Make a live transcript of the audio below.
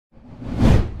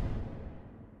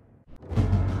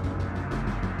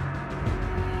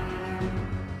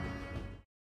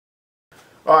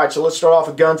Alright, so let's start off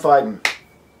with gunfighting.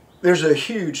 There's a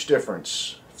huge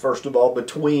difference, first of all,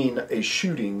 between a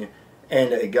shooting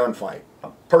and a gunfight.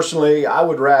 Personally, I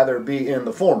would rather be in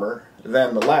the former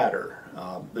than the latter.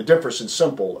 The difference is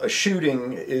simple. A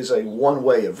shooting is a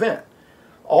one-way event.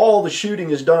 All the shooting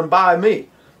is done by me.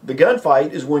 The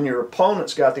gunfight is when your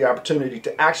opponent's got the opportunity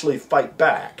to actually fight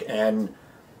back, and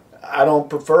I don't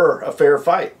prefer a fair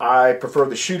fight. I prefer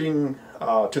the shooting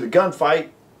to the gunfight,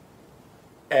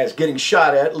 as getting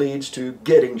shot at leads to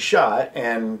getting shot,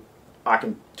 and I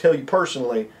can tell you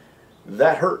personally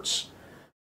that hurts.